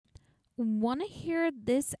Want to hear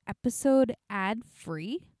this episode ad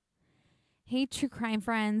free? Hey, true crime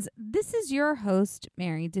friends, this is your host,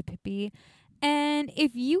 Mary DePippi. And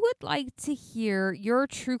if you would like to hear your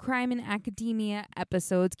True Crime in Academia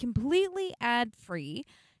episodes completely ad free,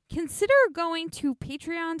 consider going to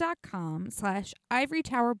patreon.com/Ivory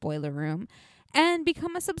Tower Boiler Room and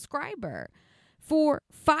become a subscriber. For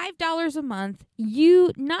 $5 a month,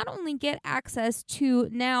 you not only get access to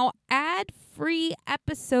now ad-free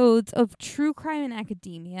episodes of True Crime in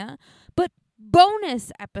Academia, but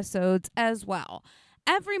bonus episodes as well.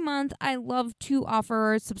 Every month, I love to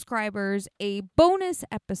offer subscribers a bonus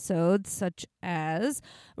episode, such as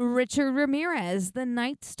Richard Ramirez, the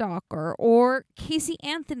Night Stalker, or Casey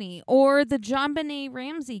Anthony, or the JonBenet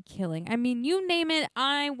Ramsey killing. I mean, you name it,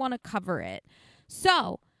 I want to cover it.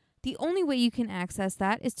 So, the only way you can access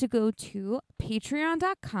that is to go to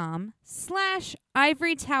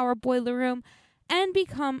patreon.com/Ivory Tower Boiler Room and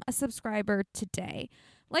become a subscriber today.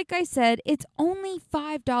 Like I said, it's only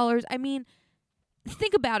 $5. I mean,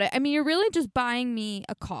 think about it. I mean, you're really just buying me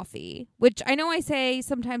a coffee, which I know I say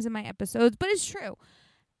sometimes in my episodes, but it's true.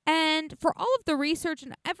 And for all of the research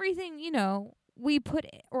and everything, I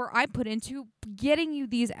put into getting you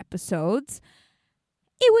these episodes,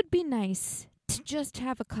 it would be nice to just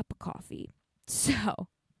have a cup of coffee. So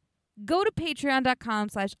go to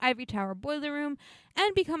patreon.com/Ivory Tower Boiler Room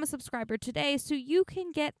and become a subscriber today so you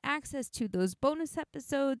can get access to those bonus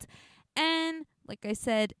episodes. And like I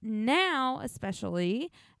said, now especially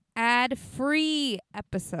ad-free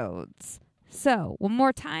episodes. So one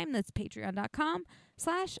more time, that's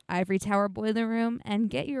patreon.com/Ivory Tower Boiler Room and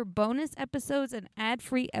get your bonus episodes and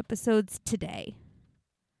ad-free episodes today.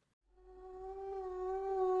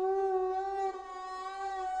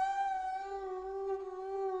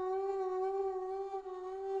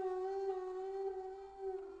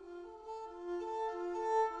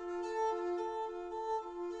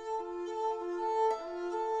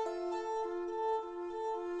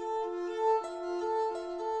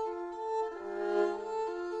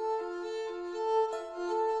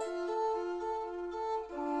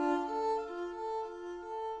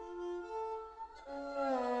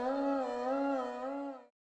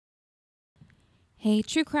 Hey,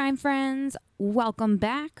 true crime friends, welcome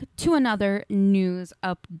back to another news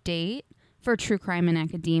update for True Crime in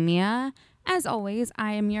Academia. As always,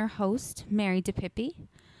 I am your host, Mary DePippi.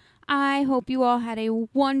 I hope you all had a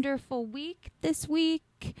wonderful week this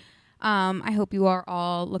week. I hope you are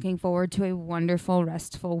all looking forward to a wonderful,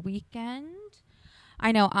 restful weekend.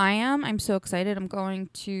 I know I am. I'm so excited. I'm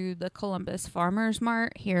going to the Columbus Farmers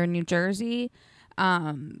Mart here in New Jersey.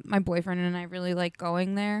 My boyfriend and I really like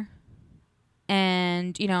going there.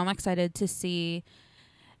 And, I'm excited to see,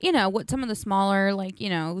 what some of the smaller,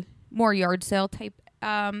 more yard sale type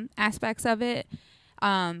aspects of it.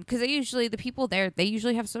 Because the people there, they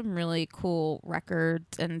usually have some really cool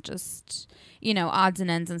records and just, odds and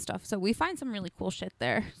ends and stuff. So we find some really cool shit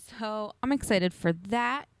there. So I'm excited for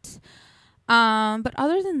that. But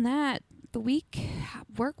other than that, the week,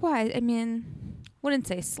 work-wise, I mean, wouldn't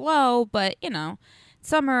say slow, but,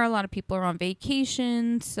 summer, a lot of people are on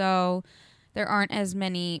vacation, so there aren't as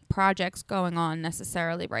many projects going on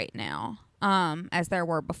necessarily right now as there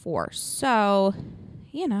were before. So,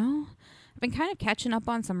 I've been kind of catching up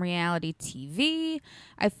on some reality TV.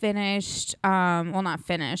 I finished, not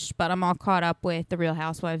finished, but I'm all caught up with The Real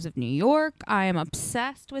Housewives of New York. I am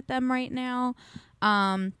obsessed with them right now.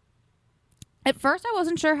 At first, I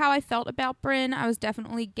wasn't sure how I felt about Brynn. I was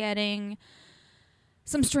definitely getting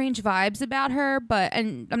some strange vibes about her,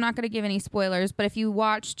 and I'm not going to give any spoilers, but if you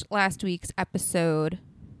watched last week's episode,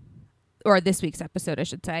 or this week's episode, I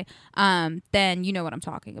should say, then you know what I'm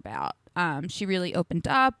talking about. She really opened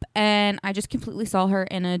up, and I just completely saw her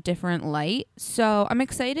in a different light. So I'm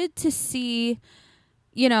excited to see,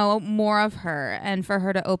 more of her and for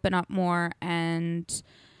her to open up more. And,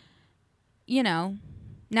 now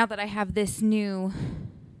that I have this new,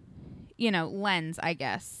 lens, I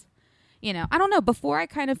guess. I don't know. Before I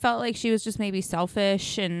kind of felt like she was just maybe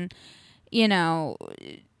selfish and,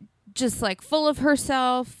 just like full of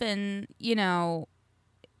herself and, I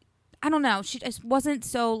don't know. She just wasn't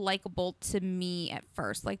so likable to me at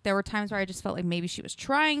first. Like there were times where I just felt like maybe she was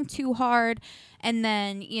trying too hard. And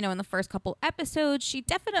then, in the first couple episodes, she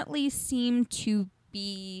definitely seemed to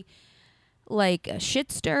be like a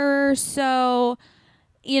shit stirrer. So,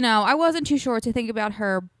 I wasn't too sure what to think about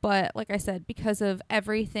her, but like I said, because of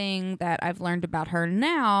everything that I've learned about her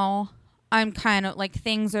now, I'm kind of like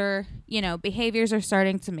things are, behaviors are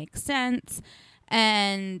starting to make sense.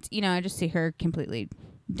 And, I just see her completely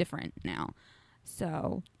different now.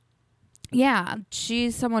 So yeah,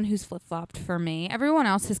 she's someone who's flip-flopped for me. Everyone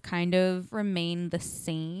else has kind of remained the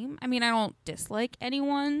same. I mean, I don't dislike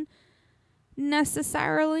anyone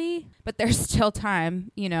necessarily, but there's still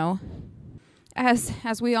time,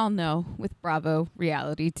 as we all know with Bravo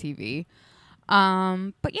reality TV.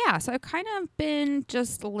 But yeah, so I've kind of been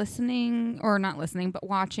just listening, or not listening, but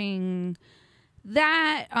watching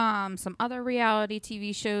that, some other reality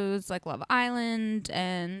TV shows like Love Island,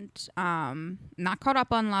 and not caught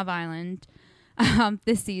up on Love Island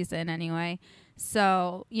this season anyway.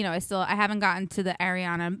 So, I haven't gotten to the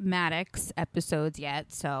Ariana Madix episodes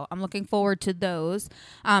yet, so I'm looking forward to those.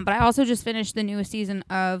 But I also just finished the newest season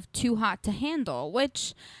of Too Hot to Handle,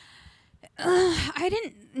 which I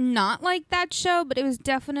didn't not like that show, but it was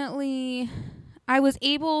definitely, I was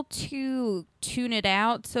able to tune it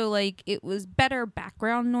out, so like it was better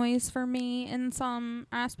background noise for me in some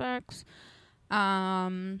aspects.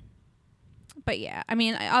 But yeah, I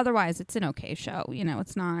mean, otherwise it's an okay show.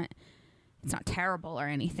 It's not terrible or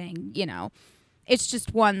anything. It's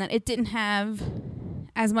just one that it didn't have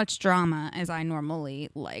as much drama as I normally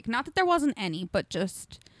like. Not that there wasn't any, but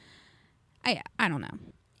just I don't know.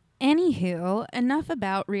 Anywho, enough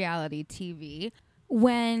about reality TV.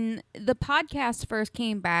 When the podcast first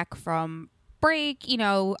came back from break,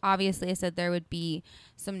 obviously I said there would be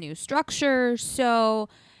some new structure. So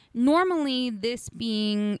normally this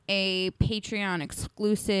being a Patreon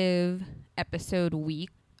exclusive episode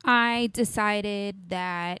week, I decided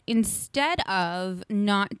that instead of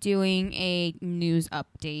not doing a news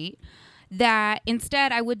update, that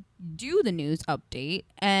instead I would do the news update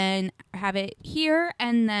and have it here.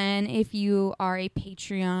 And then if you are a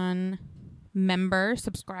Patreon member,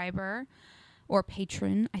 subscriber, or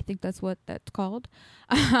patron, I think that's what that's called.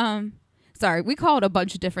 Sorry, we call it a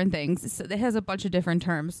bunch of different things. So it has a bunch of different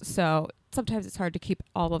terms. So sometimes it's hard to keep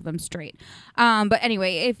all of them straight. But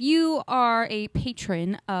anyway, if you are a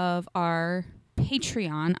patron of our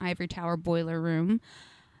Patreon, Ivory Tower Boiler Room,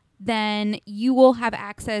 then you will have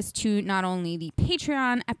access to not only the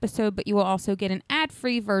Patreon episode, but you will also get an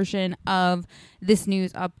ad-free version of this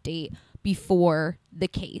news update before the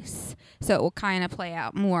case. So it will kind of play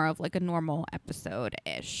out more of like a normal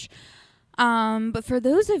episode-ish. But for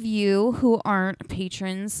those of you who aren't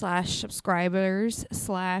patrons / subscribers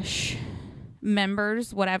 /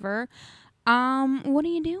 members, whatever, what are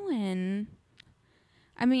you doing?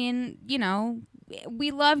 I mean,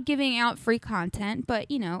 we love giving out free content, but,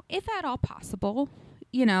 if at all possible,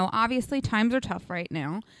 obviously times are tough right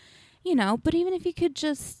now, but even if you could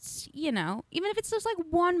just, even if it's just like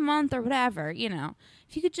 1 month or whatever,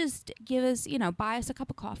 if you could just give us, buy us a cup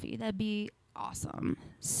of coffee, that'd be awesome.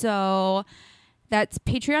 So that's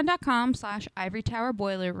patreon.com / Ivory Tower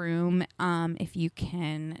Boiler Room. If you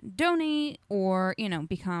can donate or,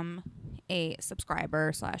 become a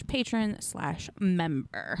subscriber / patron /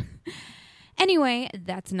 member. Anyway,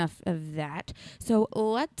 that's enough of that. So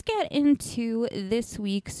let's get into this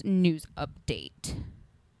week's news update.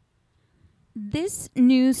 This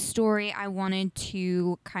news story I wanted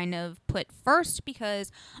to kind of put first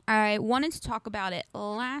because I wanted to talk about it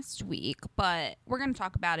last week, but we're going to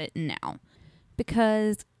talk about it now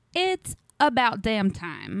because it's about damn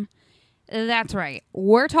time. That's right.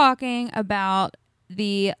 We're talking about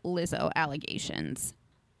the Lizzo allegations.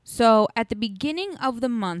 So at the beginning of the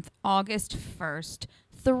month, August 1st,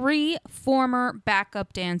 3 former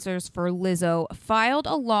backup dancers for Lizzo filed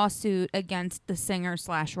a lawsuit against the singer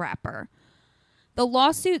 / rapper. The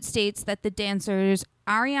lawsuit states that the dancers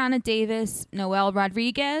Ariana Davis, Noel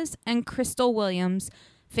Rodriguez, and Crystal Williams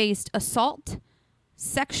faced assault,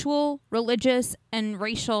 sexual, religious, and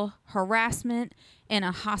racial harassment in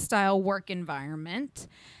a hostile work environment.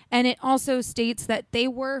 And it also states that they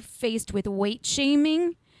were faced with weight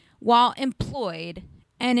shaming while employed,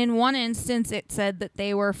 and in one instance it said that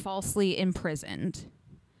they were falsely imprisoned.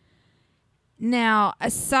 Now,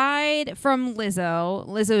 aside from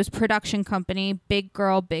Lizzo's production company, Big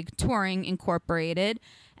Girl Big Touring Incorporated,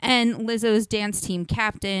 and Lizzo's dance team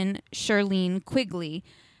captain, Shirlene Quigley,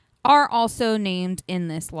 are also named in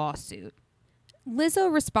this lawsuit.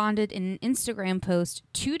 Lizzo responded in an Instagram post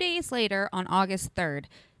 2 days later on August 3rd,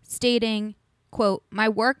 stating, quote, "My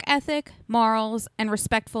work ethic, morals, and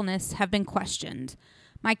respectfulness have been questioned.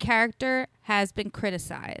 My character has been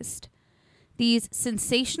criticized. These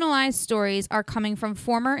sensationalized stories are coming from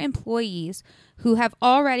former employees who have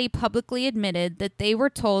already publicly admitted that they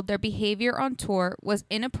were told their behavior on tour was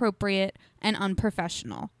inappropriate and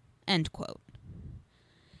unprofessional," end quote.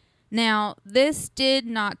 Now, this did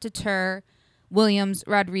not deter Williams,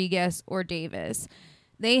 Rodriguez, or Davis.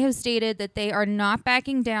 They have stated that they are not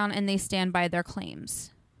backing down and they stand by their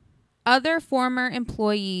claims. other former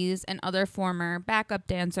employees and other former backup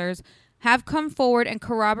dancers have come forward and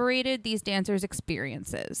corroborated these dancers'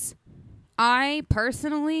 experiences. I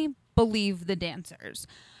personally believe the dancers.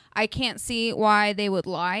 I can't see why they would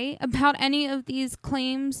lie about any of these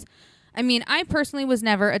claims. I mean, I personally was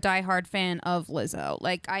never a diehard fan of Lizzo.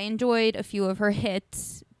 Like, I enjoyed a few of her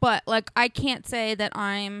hits, but, like, I can't say that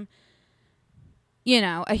I'm, you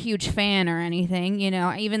know, a huge fan or anything. You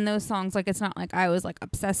know, even those songs, like, it's not like I was, like,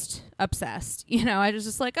 obsessed. You know, I was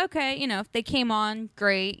just like, okay, you know, if they came on,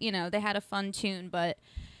 great. You know, they had a fun tune, but,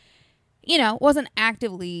 you know, wasn't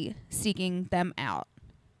actively seeking them out.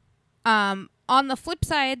 On the flip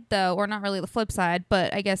side, though, or not really the flip side,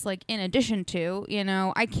 but I guess, like, in addition to, you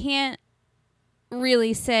know, I can't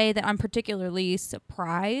really say that I'm particularly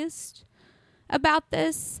surprised about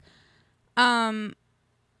this. I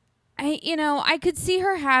could see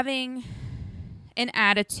her having an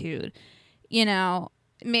attitude, you know,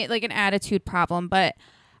 like an attitude problem, but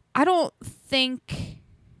I don't think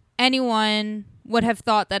anyone would have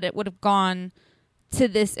thought that it would have gone to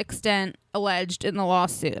this extent alleged in the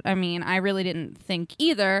lawsuit. I mean, I really didn't think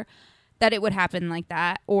either that it would happen like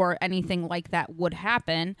that or anything like that would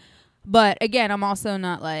happen. But again, I'm also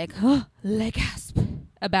not like, oh, le gasp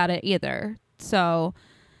about it either. So,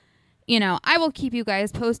 you know, I will keep you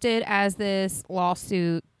guys posted as this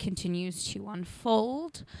lawsuit continues to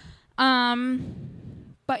unfold.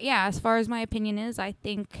 But yeah, as far as my opinion is, I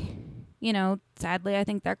think, you know, sadly, I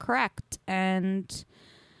think they're correct. And,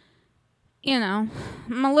 you know,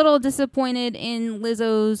 I'm a little disappointed in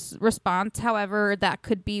Lizzo's response. However, that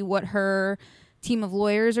could be what her team of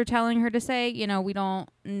lawyers are telling her to say. You know, we don't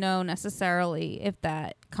know necessarily if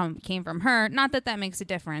that came from her. Not that that makes a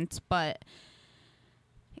difference, but,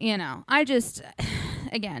 you know, I just,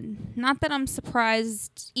 again, not that I'm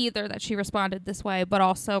surprised either that she responded this way, but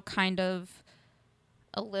also kind of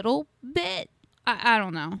a little bit. I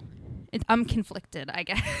don't know. I'm conflicted, I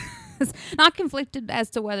guess. Not conflicted as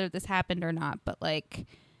to whether this happened or not, but like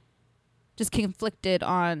just conflicted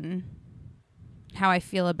on how I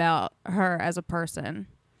feel about her as a person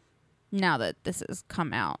now that this has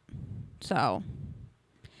come out. So,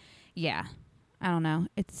 yeah, I don't know.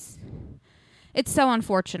 It's so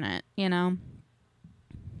unfortunate, you know.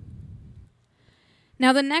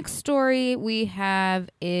 Now, the next story we have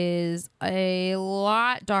is a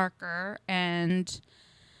lot darker and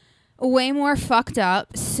way more fucked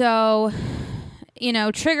up. So, you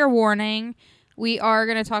know, trigger warning. We are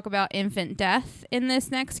going to talk about infant death in this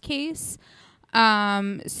next case.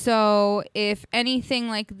 So if anything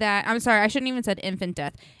like that, I'm sorry, I shouldn't even said infant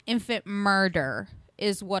death. Infant murder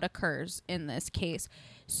is what occurs in this case.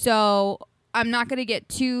 So I'm not going to get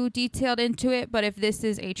too detailed into it, but if this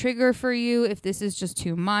is a trigger for you, if this is just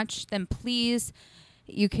too much, then please,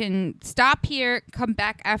 you can stop here, come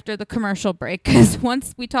back after the commercial break, because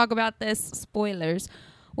once we talk about this, spoilers,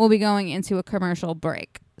 we'll be going into a commercial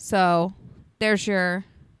break. So there's your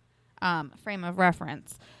frame of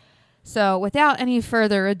reference. So without any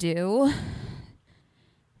further ado,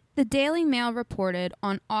 the Daily Mail reported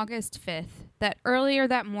on August 5th that earlier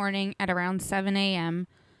that morning at around 7 a.m.,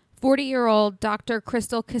 40-year-old Dr.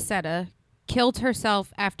 Crystal Casetta killed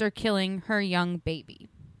herself after killing her young baby.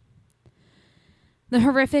 The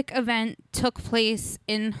horrific event took place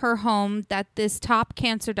in her home that this top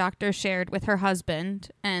cancer doctor shared with her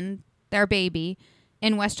husband and their baby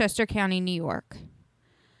in Westchester County, New York.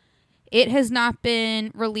 It has not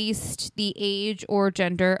been released the age or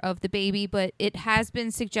gender of the baby, but it has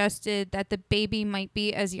been suggested that the baby might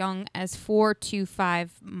be as young as 4 to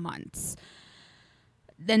 5 months.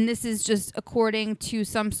 Then this is just according to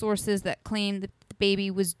some sources that claim that the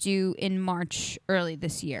baby was due in March early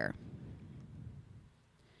this year.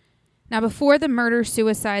 Now, before the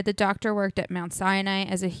murder-suicide, the doctor worked at Mount Sinai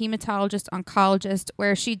as a hematologist-oncologist,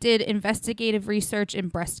 where she did investigative research in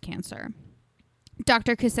breast cancer.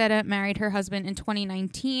 Dr. Casetta married her husband in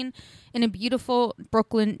 2019 in a beautiful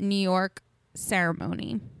Brooklyn, New York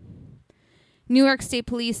ceremony. New York State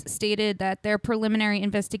Police stated that their preliminary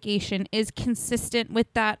investigation is consistent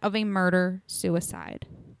with that of a murder-suicide.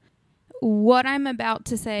 What I'm about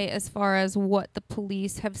to say as far as what the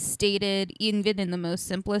police have stated, even in the most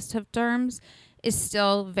simplest of terms, is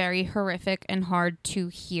still very horrific and hard to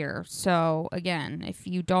hear. So, again, if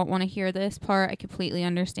you don't want to hear this part, I completely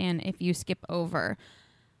understand if you skip over.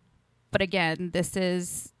 But again, this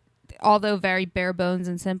is, although very bare bones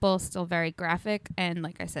and simple, still very graphic and,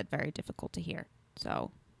 like I said, very difficult to hear.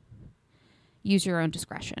 So, use your own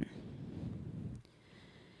discretion.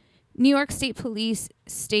 New York State Police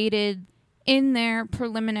stated in their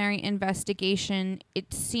preliminary investigation,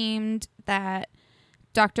 it seemed that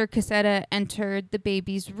Dr. Casetta entered the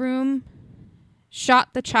baby's room,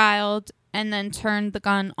 shot the child, and then turned the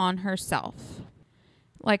gun on herself.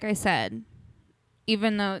 Like I said,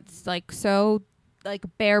 even though it's like so like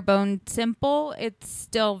bare bone simple, it's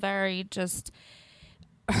still very just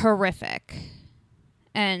horrific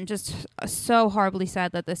and just so horribly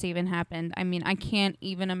sad that this even happened. I mean, I can't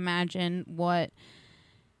even imagine what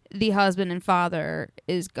the husband and father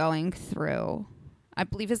is going through. I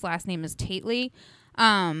believe his last name is Tately.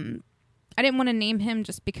 I didn't want to name him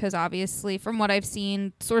just because obviously from what I've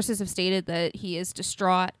seen, sources have stated that he is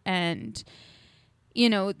distraught, and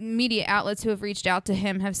media outlets who have reached out to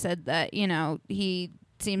him have said that, he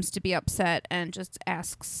seems to be upset and just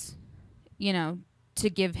asks, to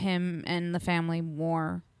give him and the family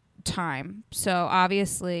more time. So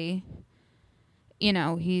obviously,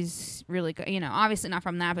 he's really good, obviously not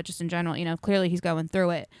from that, but just in general, clearly he's going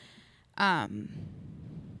through it.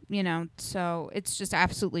 So it's just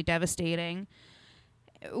absolutely devastating.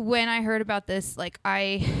 When I heard about this, like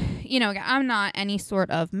I'm not any sort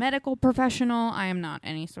of medical professional. I am not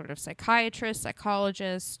any sort of psychiatrist,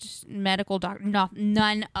 psychologist, medical doctor,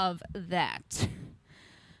 none of that.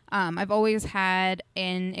 I've always had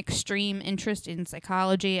an extreme interest in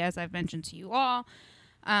psychology, as I've mentioned to you all.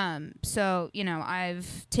 So,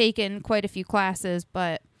 I've taken quite a few classes,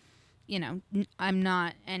 but, I'm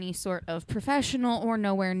not any sort of professional or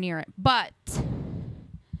nowhere near it. But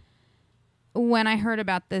when I heard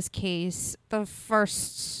about this case, the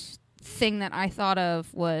first thing that I thought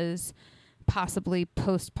of was possibly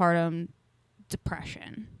postpartum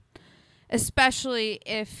depression, especially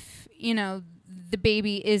if, the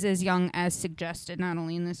baby is as young as suggested, not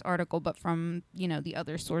only in this article, but from, the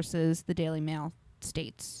other sources, the Daily Mail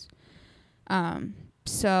states.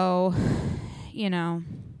 So,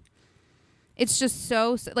 it's just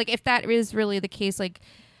so, like, if that is really the case, like,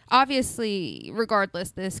 obviously,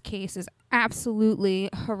 regardless, this case is absolutely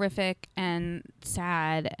horrific and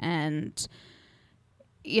sad. And,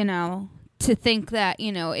 to think that,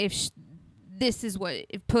 if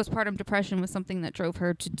if postpartum depression was something that drove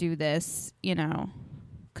her to do this,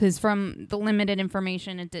 because from the limited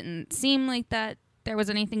information, it didn't seem like that there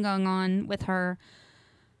was anything going on with her.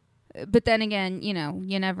 But then again,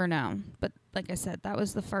 you never know. But like I said, that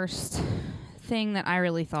was the first thing that I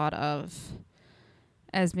really thought of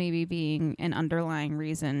as maybe being an underlying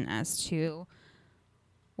reason as to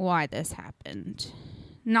why this happened.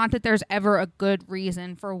 Not that there's ever a good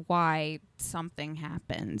reason for why something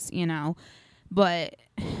happens, but,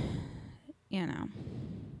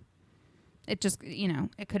 it just,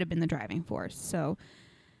 it could have been the driving force. So,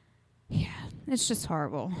 yeah, it's just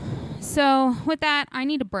horrible. So, with that, I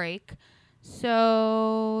need a break.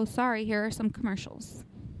 So, sorry, here are some commercials.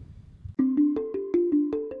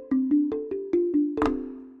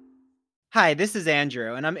 Hi, this is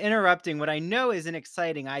Andrew, and I'm interrupting what I know is an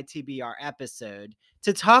exciting ITBR episode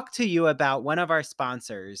to talk to you about one of our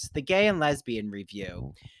sponsors, the Gay and Lesbian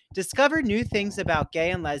Review. Discover new things about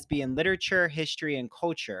gay and lesbian literature, history, and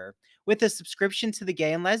culture with a subscription to the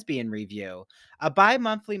Gay and Lesbian Review, a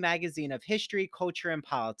bi-monthly magazine of history, culture, and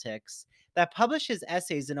politics that publishes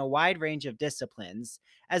essays in a wide range of disciplines,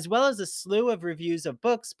 as well as a slew of reviews of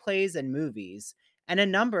books, plays, and movies, and a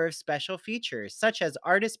number of special features, such as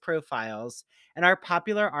artist profiles and our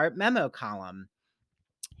popular art memo column.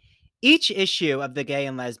 Each issue of the Gay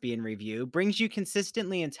and Lesbian Review brings you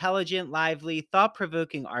consistently intelligent, lively, thought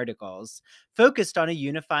provoking articles focused on a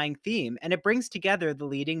unifying theme, and it brings together the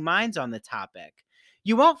leading minds on the topic.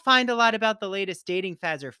 You won't find a lot about the latest dating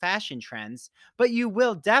fads or fashion trends, but you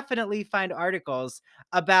will definitely find articles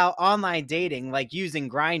about online dating, like using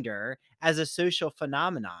Grindr as a social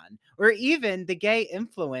phenomenon, or even the gay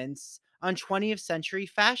influence on 20th century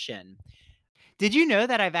fashion. Did you know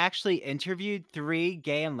that I've actually interviewed 3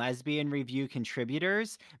 Gay and Lesbian Review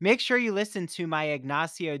contributors? Make sure you listen to my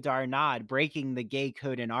Ignacio Darnad Breaking the Gay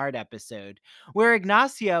Code in Art episode, where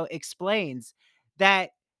Ignacio explains that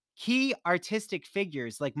key artistic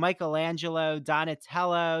figures like Michelangelo,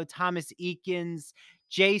 Donatello, Thomas Eakins,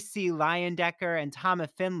 J.C. Leyendecker, and Thomas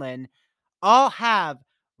Finland all have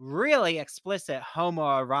really explicit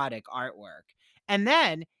homoerotic artwork. And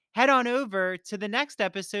then head on over to the next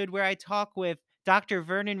episode where I talk with Dr.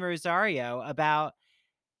 Vernon Rosario about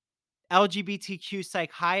LGBTQ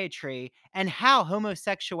psychiatry and how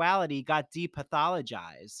homosexuality got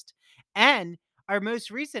depathologized. And our most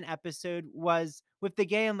recent episode was with the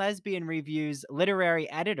Gay and Lesbian Review's literary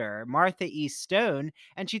editor, Martha E. Stone,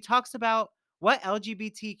 and she talks about what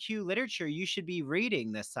LGBTQ literature you should be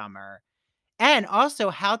reading this summer, and also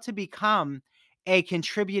how to become a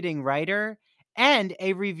contributing writer and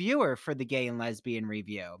a reviewer for the Gay and Lesbian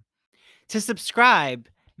Review. To subscribe,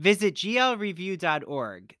 visit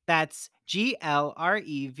glreview.org. That's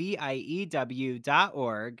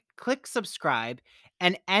glreview.org. Click subscribe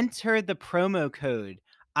and enter the promo code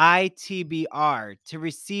ITBR to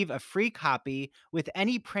receive a free copy with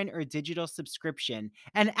any print or digital subscription.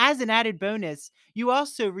 And as an added bonus, you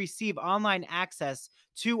also receive online access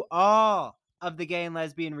to all of the Gay and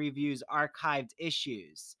Lesbian Review's archived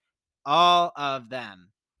issues. All of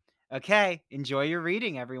them. Okay, enjoy your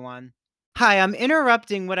reading, everyone. Hi, I'm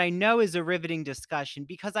interrupting what I know is a riveting discussion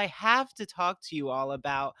because I have to talk to you all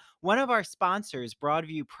about one of our sponsors,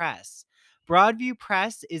 Broadview Press. Broadview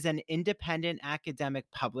Press is an independent academic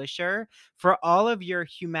publisher for all of your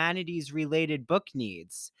humanities related book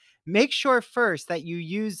needs. Make sure first that you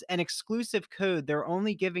use an exclusive code they're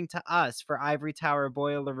only giving to us for Ivory Tower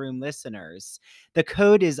Boiler Room listeners. The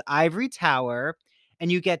code is Ivory Tower,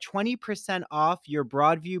 and you get 20% off your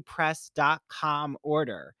broadviewpress.com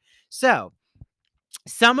order. So,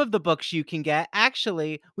 some of the books you can get,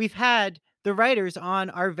 actually, we've had the writers on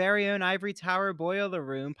our very own Ivory Tower Boiler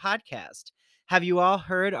Room podcast. Have you all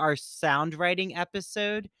heard our sound writing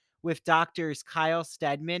episode with doctors Kyle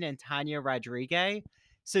Stedman and Tanya Rodriguez?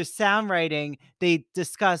 So, sound writing, they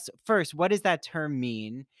discuss first, what does that term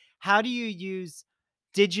mean? How do you use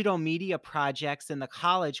digital media projects in the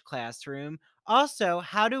college classroom? Also,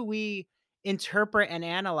 how do we interpret and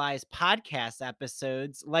analyze podcast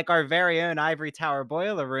episodes like our very own Ivory Tower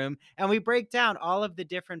Boiler Room, and we break down all of the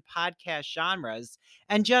different podcast genres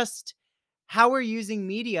and just how we're using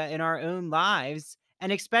media in our own lives,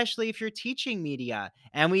 and especially if you're teaching media.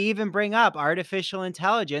 And we even bring up artificial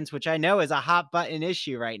intelligence, which I know is a hot button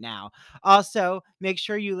issue right now. Also, make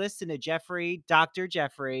sure you listen to Dr.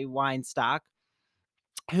 Jeffrey Weinstock,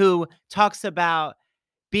 who talks about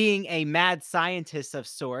being a mad scientist of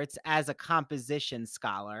sorts as a composition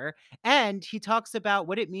scholar. And he talks about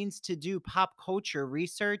what it means to do pop culture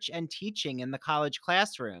research and teaching in the college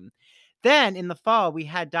classroom. Then in the fall, we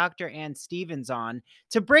had Dr. Ann Stevens on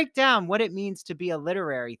to break down what it means to be a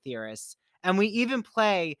literary theorist. And we even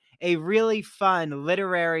play a really fun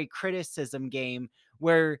literary criticism game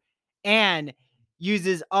where Anne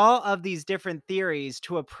uses all of these different theories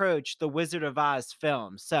to approach the Wizard of Oz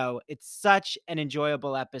film. So it's such an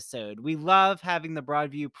enjoyable episode. We love having the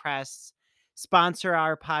Broadview Press sponsor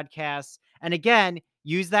our podcast. And again,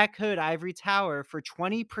 use that code Ivory Tower for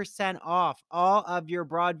 20% off all of your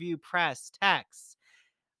Broadview Press texts.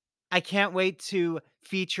 I can't wait to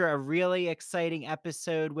feature a really exciting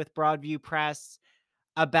episode with Broadview Press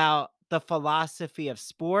about the philosophy of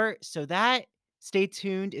sport. So that, stay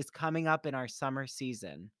tuned, is coming up in our summer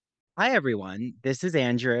season. Hi, everyone. This is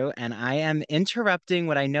Andrew, and I am interrupting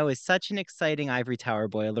what I know is such an exciting Ivory Tower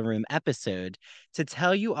Boiler Room episode to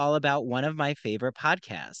tell you all about one of my favorite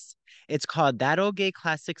podcasts. It's called That Old Gay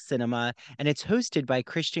Classic Cinema, and it's hosted by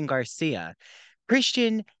Christian Garcia.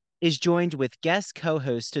 Christian is joined with guest co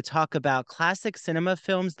hosts to talk about classic cinema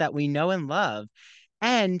films that we know and love,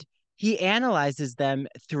 and he analyzes them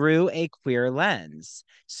through a queer lens.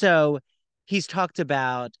 So he's talked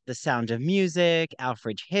about The Sound of Music,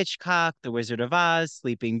 Alfred Hitchcock, The Wizard of Oz,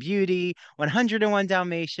 Sleeping Beauty, 101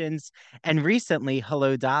 Dalmatians, and recently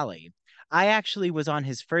Hello, Dolly. I actually was on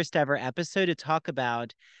his first ever episode to talk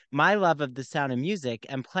about my love of The Sound of Music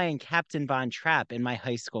and playing Captain Von Trapp in my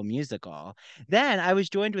high school musical. Then I was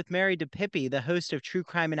joined with Mary DePippi, the host of True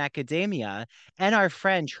Crime in Academia, and our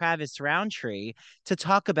friend Travis Roundtree to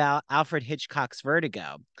talk about Alfred Hitchcock's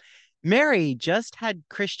Vertigo. Mary just had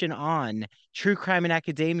Christian on True Crime in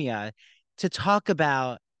Academia to talk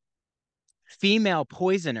about female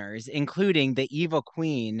poisoners, including the evil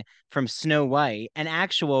queen from Snow White and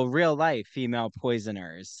actual real life female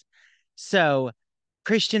poisoners. So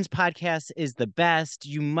Christian's podcast is the best.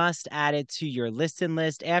 You must add it to your listen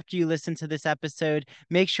list. After you listen to this episode,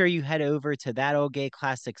 make sure you head over to That Old Gay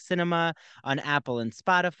Classic Cinema on Apple and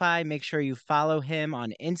Spotify. Make sure you follow him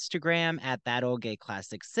on Instagram at That Old Gay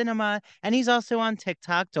Classic Cinema. And he's also on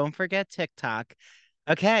TikTok. Don't forget TikTok.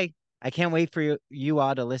 Okay, I can't wait for you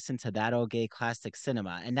all to listen to That Old Gay Classic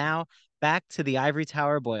Cinema. And now back to the Ivory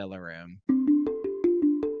Tower Boiler Room.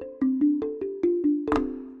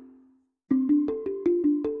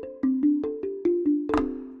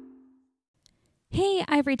 Hey,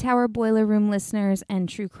 Ivory Tower Boiler Room listeners and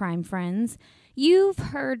true crime friends. You've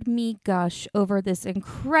heard me gush over this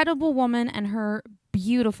incredible woman and her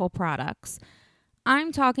beautiful products.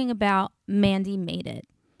 I'm talking about Mandy Made It.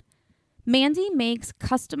 Mandy makes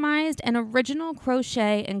customized and original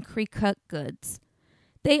crochet and pre-cut goods.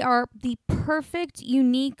 They are the perfect,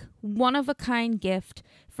 unique, one-of-a-kind gift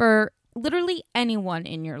for literally anyone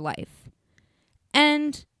in your life.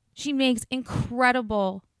 And she makes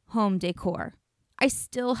incredible home decor. I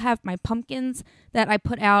still have my pumpkins that I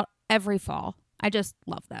put out every fall. I just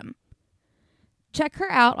love them. Check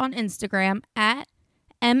her out on Instagram at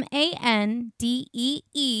MANDEE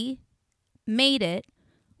Made It,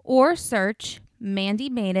 or search Mandy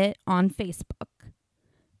Made It on Facebook.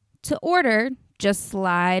 To order, just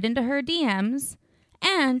slide into her DMs,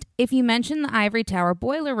 and if you mention the Ivory Tower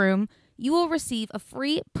Boiler Room, you will receive a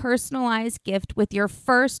free personalized gift with your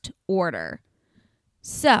first order.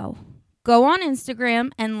 So, go on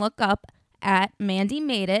Instagram and look up at Mandy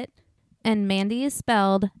Made It, and Mandy is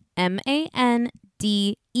spelled MANDEE.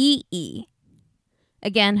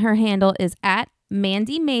 Again, her handle is at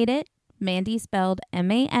Mandy Made It, Mandy spelled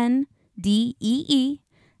MANDEE,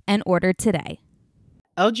 and order today.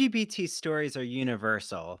 LGBT stories are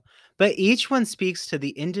universal, but each one speaks to the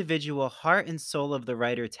individual heart and soul of the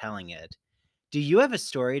writer telling it. Do you have a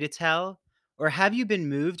story to tell? Or have you been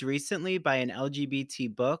moved recently by an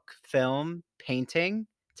LGBT book, film, painting,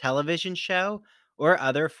 television show, or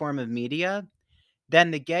other form of media?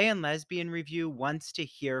 Then the Gay and Lesbian Review wants to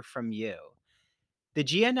hear from you. The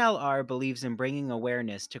GNLR believes in bringing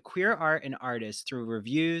awareness to queer art and artists through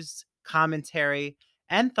reviews, commentary,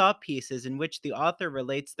 and thought pieces in which the author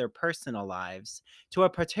relates their personal lives to a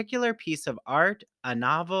particular piece of art, a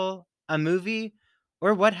novel, a movie,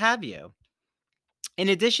 or what have you. In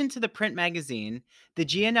addition to the print magazine, the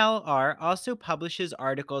GNLR also publishes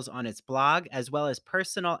articles on its blog as well as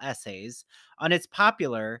personal essays on its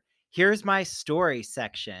popular Here's My Story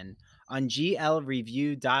section on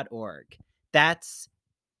glreview.org. That's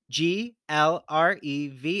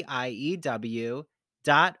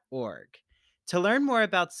glreview.org. To learn more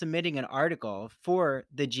about submitting an article for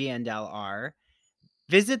the GNLR,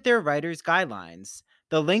 visit their writer's guidelines.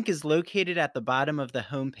 The link is located at the bottom of the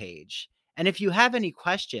homepage. And if you have any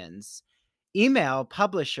questions, email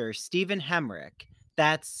publisher Stephen Hemrick.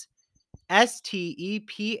 That's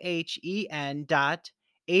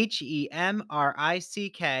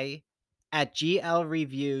STEPHEN.HEMRICK at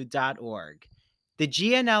glreview.org. The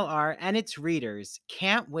GNLR and its readers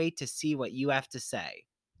can't wait to see what you have to say.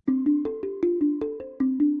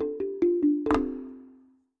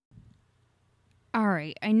 All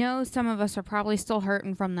right, I know some of us are probably still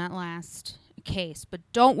hurting from that last case, but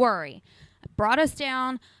don't worry. I brought us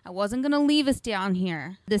down. I wasn't going to leave us down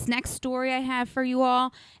here. This next story I have for you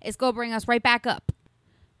all is going to bring us right back up.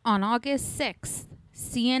 On August 6th,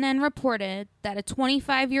 CNN reported that a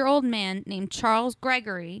 25-year-old man named Charles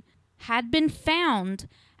Gregory had been found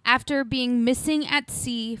after being missing at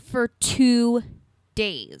sea for 2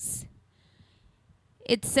 days.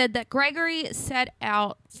 It said that Gregory set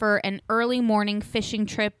out for an early morning fishing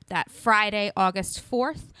trip that Friday, August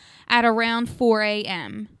 4th at around 4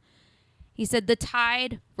 a.m. He said the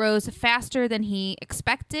tide rose faster than he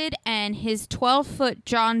expected, and his 12-foot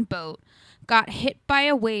John boat got hit by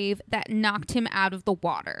a wave that knocked him out of the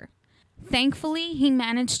water. Thankfully, he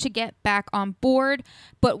managed to get back on board,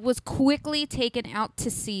 but was quickly taken out to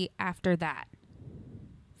sea after that.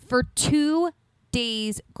 For 2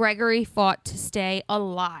 days, Gregory fought to stay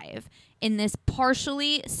alive in this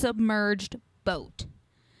partially submerged boat.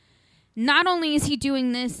 Not only is he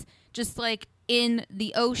doing this just like in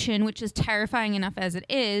the ocean, which is terrifying enough as it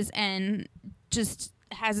is, and just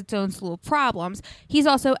has its own slew of problems, he's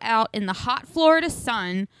also out in the hot Florida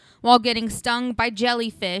sun while getting stung by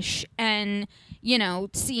jellyfish and, you know,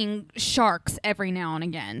 seeing sharks every now and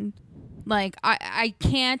again. Like, I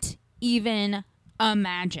can't even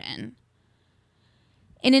imagine.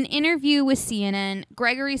 In an interview with CNN,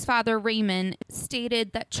 Gregory's father, Raymond,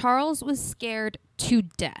 stated that Charles was scared to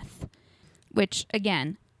death, which,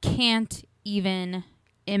 again, can't even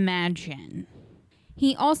imagine.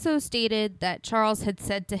 He also stated that Charles had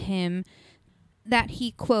said to him that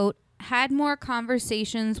he, quote, had more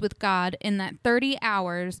conversations with God in that 30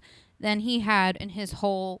 hours than he had in his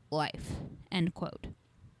whole life, end quote.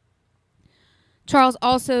 Charles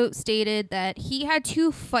also stated that he had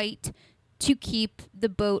to fight to keep the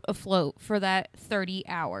boat afloat for that 30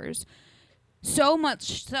 hours. So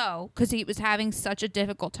much so, because he was having such a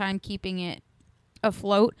difficult time keeping it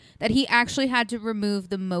afloat, that he actually had to remove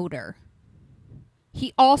the motor.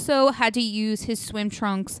 He also had to use his swim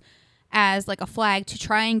trunks as like a flag to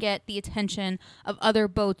try and get the attention of other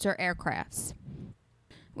boats or aircrafts.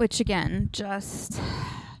 Which again, just...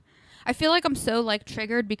 I feel like I'm so like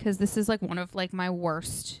triggered because this is like one of like my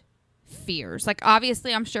worst fears. Like,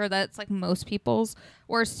 obviously I'm sure that's like most people's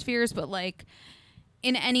worst fears, but like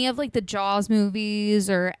in any of like the Jaws movies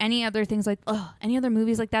or any other things like any other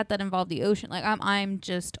movies like that involve the ocean, like I'm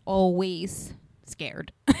just always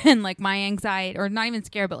scared. And like my anxiety, or not even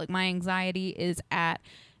scared, but like my anxiety is at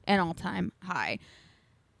an all-time high.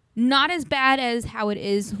 Not as bad as how it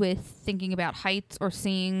is with thinking about heights or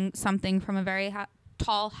seeing something from a very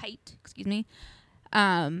tall height,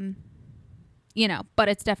 but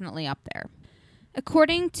it's definitely up there.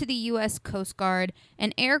 According to the U.S. Coast Guard,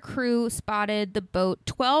 an air crew spotted the boat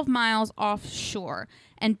 12 miles offshore,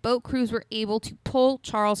 and boat crews were able to pull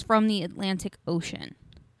Charles from the Atlantic Ocean.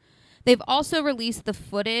 They've also released the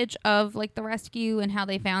footage of the rescue and how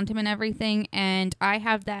they found him and everything, and I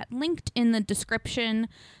have that linked in the description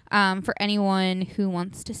for anyone who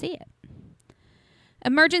wants to see it.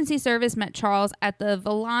 Emergency service met Charles at the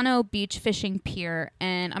Villano Beach fishing pier,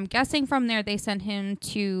 and I'm guessing from there they sent him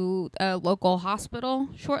to a local hospital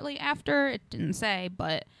shortly after. It didn't say,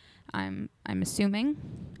 but I'm assuming.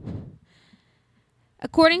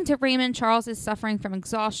 According to Raymond, Charles is suffering from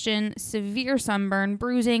exhaustion, severe sunburn,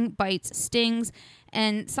 bruising, bites, stings,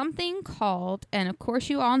 and something called, and of course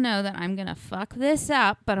you all know that I'm going to fuck this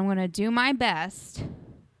up, but I'm going to do my best,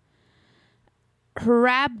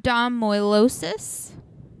 rhabdomyolysis,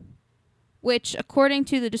 which according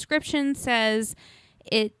to the description says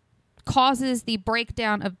it causes the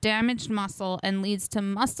breakdown of damaged muscle and leads to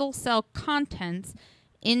muscle cell contents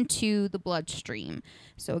into the bloodstream.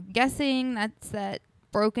 So guessing that's that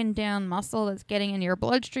broken down muscle that's getting into your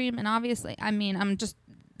bloodstream, and obviously,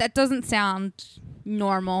 that doesn't sound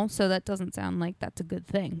normal, so that doesn't sound like that's a good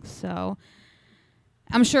thing. So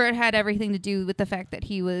I'm sure it had everything to do with the fact that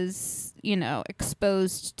he was,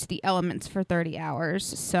 exposed to the elements for 30 hours.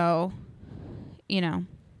 So,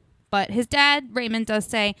 but his dad, Raymond, does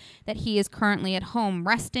say that he is currently at home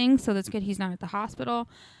resting, so that's good he's not at the hospital.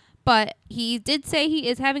 But he did say he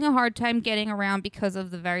is having a hard time getting around because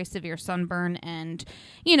of the very severe sunburn and,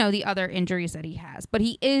 the other injuries that he has. But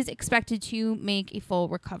he is expected to make a full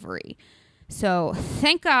recovery. So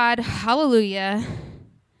thank God. Hallelujah.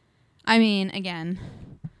 Again,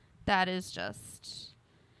 that is just,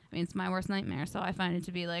 it's my worst nightmare. So I find it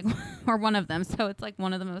to be or one of them. So it's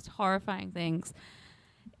one of the most horrifying things,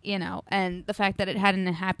 and the fact that it had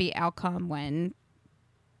a happy outcome when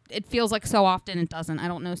it feels like so often it doesn't. I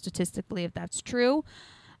don't know statistically if that's true.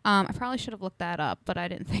 I probably should have looked that up, but I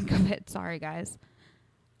didn't think of it. Sorry, guys.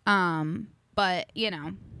 But,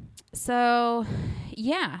 so,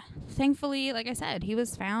 yeah. Thankfully, like I said, he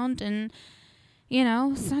was found and,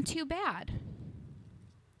 it's not too bad.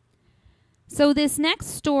 So this next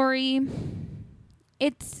story,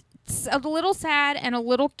 it's a little sad and a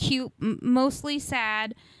little cute, mostly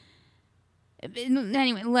sad.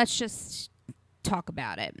 Anyway, let's just talk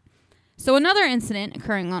about it. So another incident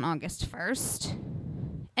occurring on August 1st,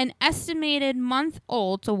 an estimated 1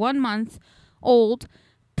 month old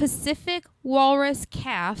Pacific walrus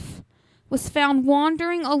calf was found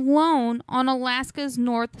wandering alone on Alaska's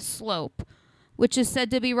North Slope, which is said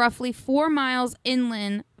to be roughly 4 miles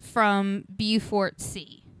inland from Beaufort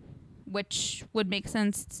Sea, which would make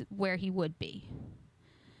sense where he would be.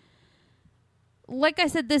 Like I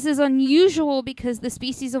said, this is unusual because the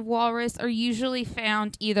species of walrus are usually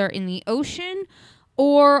found either in the ocean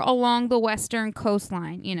or along the western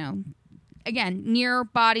coastline, again, near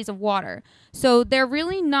bodies of water. So they're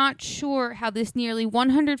really not sure how this nearly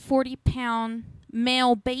 140-pound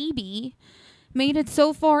male baby made it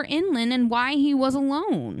so far inland and why he was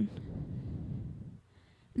alone.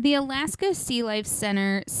 The Alaska Sea Life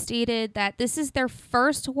Center stated that this is their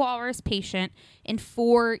first walrus patient in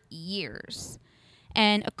 4 years.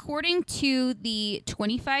 And according to the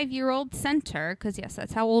 25-year-old center, because yes,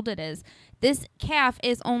 that's how old it is, this calf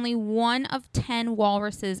is only one of 10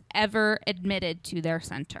 walruses ever admitted to their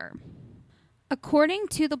center. According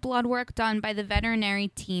to the blood work done by the veterinary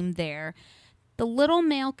team there, the little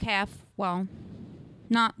male calf, well,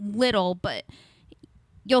 not little, but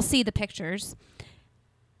you'll see the pictures.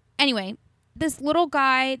 Anyway, this little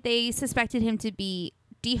guy, they suspected him to be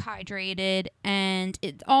dehydrated, and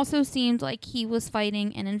it also seemed like he was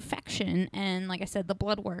fighting an infection, and like I said, the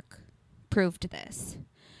blood work proved this.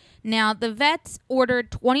 Now, the vets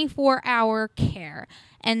ordered 24-hour care,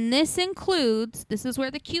 and this includes, this is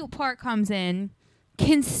where the cute part comes in,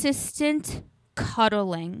 consistent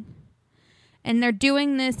cuddling. And they're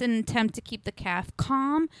doing this in an attempt to keep the calf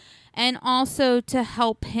calm and also to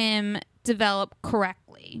help him develop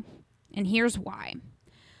correctly. And here's why.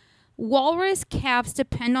 Walrus calves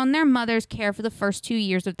depend on their mother's care for the first 2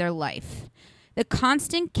 years of their life. The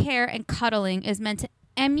constant care and cuddling is meant to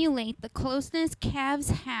emulate the closeness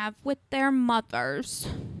calves have with their mothers.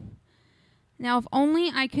 Now, if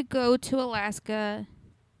only I could go to Alaska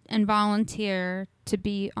and volunteer to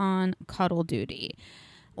be on cuddle duty.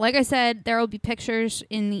 Like I said, there will be pictures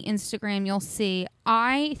in the Instagram you'll see.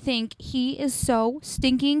 I think he is so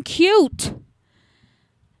stinking cute.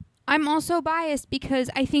 I'm also biased because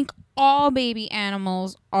I think all baby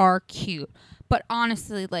animals are cute. But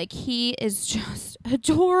honestly, like, he is just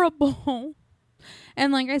adorable.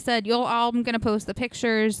 And like I said, I'm gonna post the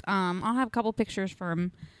pictures. I'll have a couple pictures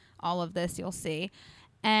from all of this, you'll see.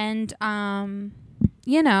 And when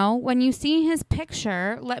you see his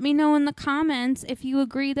picture, let me know in the comments if you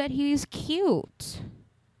agree that he's cute.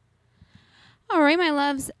 All right, my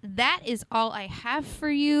loves, that is all I have for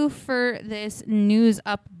you for this news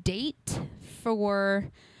update for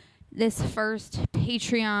this first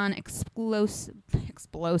Patreon exclusive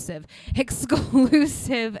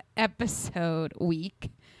episode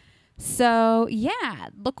week. So, yeah,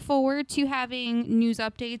 look forward to having news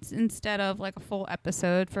updates instead of like a full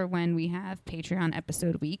episode for when we have Patreon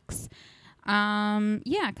episode weeks.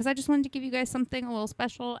 Because I just wanted to give you guys something a little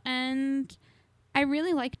special, and I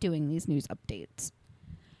really like doing these news updates.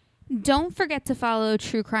 Don't forget to follow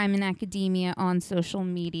True Crime in Academia on social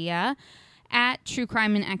media at True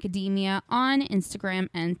Crime in Academia on Instagram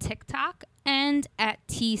and TikTok, and at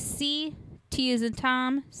TC, T is in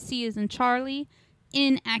Tom, C is in Charlie,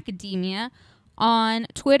 in Academia on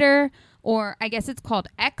Twitter, or I guess it's called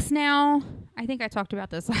X now. I think I talked about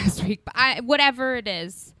this last week, but whatever it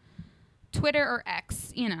is, Twitter or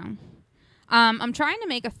X, I'm trying to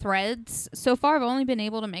make a Threads. So far, I've only been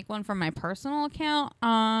able to make one from my personal account.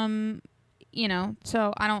 So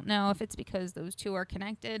I don't know if it's because those two are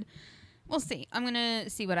connected. We'll see. I'm going to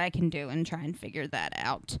see what I can do and try and figure that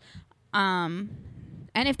out. And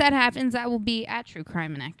if that happens, I will be at True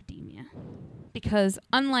Crime in Academia. Because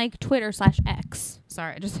unlike Twitter/X,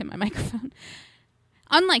 sorry, I just hit my microphone.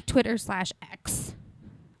 Unlike Twitter/X,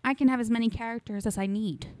 I can have as many characters as I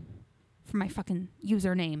need for my fucking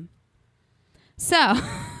username. So,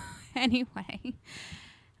 anyway,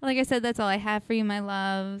 like I said, that's all I have for you, my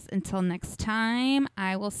loves. Until next time,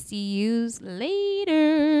 I will see yous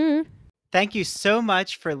later. Thank you so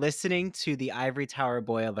much for listening to the Ivory Tower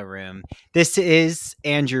Boiler Room. This is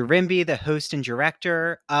Andrew Rimby, the host and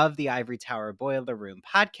director of the Ivory Tower Boiler Room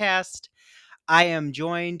podcast. I am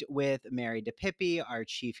joined with Mary DePippi, our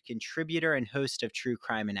chief contributor and host of True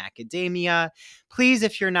Crime in Academia. Please,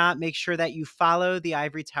 if you're not, make sure that you follow the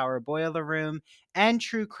Ivory Tower Boiler Room and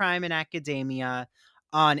True Crime in Academia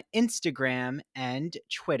on Instagram and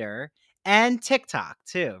Twitter and TikTok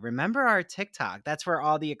too. Remember our TikTok. That's where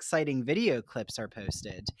all the exciting video clips are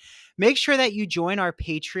posted. Make sure that you join our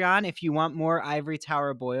Patreon if you want more Ivory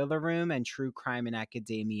Tower Boiler Room and True Crime in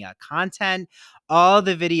Academia content. All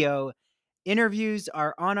the video interviews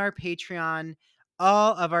are on our Patreon.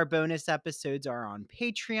 All of our bonus episodes are on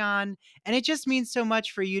Patreon. And it just means so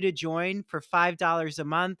much for you to join for $5 a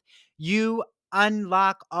month. You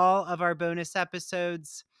unlock all of our bonus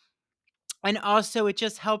episodes. And also, it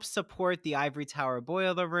just helps support the Ivory Tower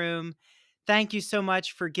Boiler Room. Thank you so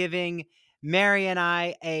much for giving Mary and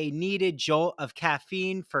I a needed jolt of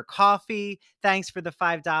caffeine for coffee. Thanks for the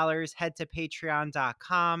 $5. Head to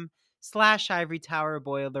patreon.com/Ivory Tower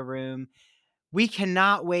Boiler Room. We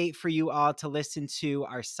cannot wait for you all to listen to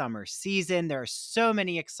our summer season. There are so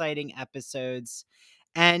many exciting episodes.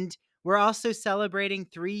 And we're also celebrating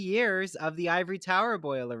 3 years of the Ivory Tower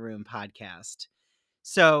Boiler Room podcast.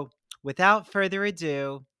 So, without further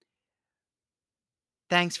ado,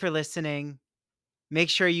 thanks for listening. Make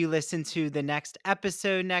sure you listen to the next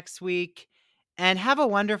episode next week. And have a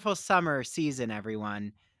wonderful summer season,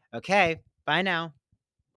 everyone. Okay, bye now.